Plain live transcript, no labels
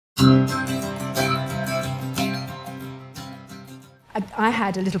I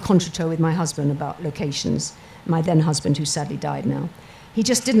had a little contretemps with my husband about locations, my then husband, who sadly died now. He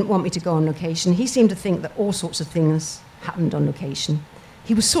just didn't want me to go on location. He seemed to think that all sorts of things happened on location.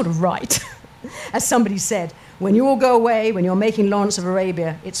 He was sort of right. As somebody said, when you all go away, when you're making Lawrence of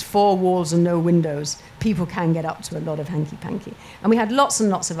Arabia, it's 4 walls and no windows. People can get up to a lot of hanky-panky. And we had lots and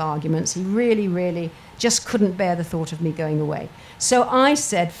lots of arguments. He really, really just couldn't bear the thought of me going away. So I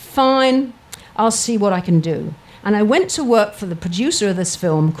said, fine, I'll see what I can do. And I went to work for the producer of this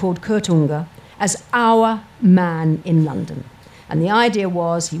film, called Kurt Unger, as our man in London. And the idea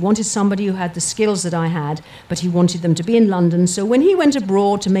was he wanted somebody who had the skills that I had, but he wanted them to be in London. So when he went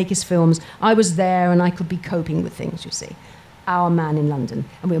abroad to make his films, I was there and I could be coping with things, you see. Our man in London.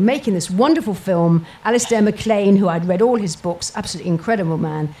 And we were making this wonderful film, Alistair MacLean, who I'd read all his books, absolutely incredible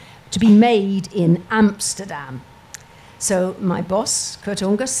man, to be made in Amsterdam. So my boss, Kurt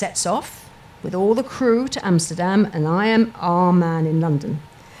Unger, sets off with all the crew to Amsterdam, and I am our man in London.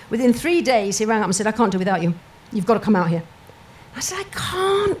 Within 3 days, he rang up and said, I can't do without you. You've got to come out here. I said, I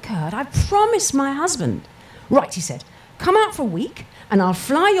can't, Kurt. I promised my husband. Right, he said, come out for a week, and I'll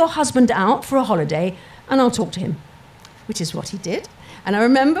fly your husband out for a holiday, and I'll talk to him. Which is what he did. And I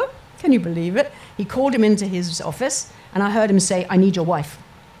remember, can you believe it? He called him into his office, and I heard him say, I need your wife.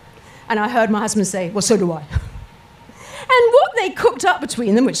 And I heard my husband say, well, so do I. And what they cooked up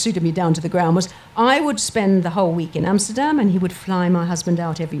between them, which suited me down to the ground, was I would spend the whole week in Amsterdam and he would fly my husband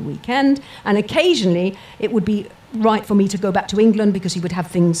out every weekend. And occasionally it would be right for me to go back to England because he would have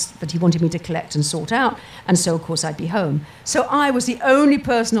things that he wanted me to collect and sort out. And so, of course, I'd be home. So I was the only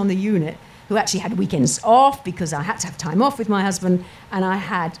person on the unit who actually had weekends off because I had to have time off with my husband. And I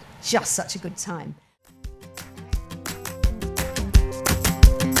had just such a good time.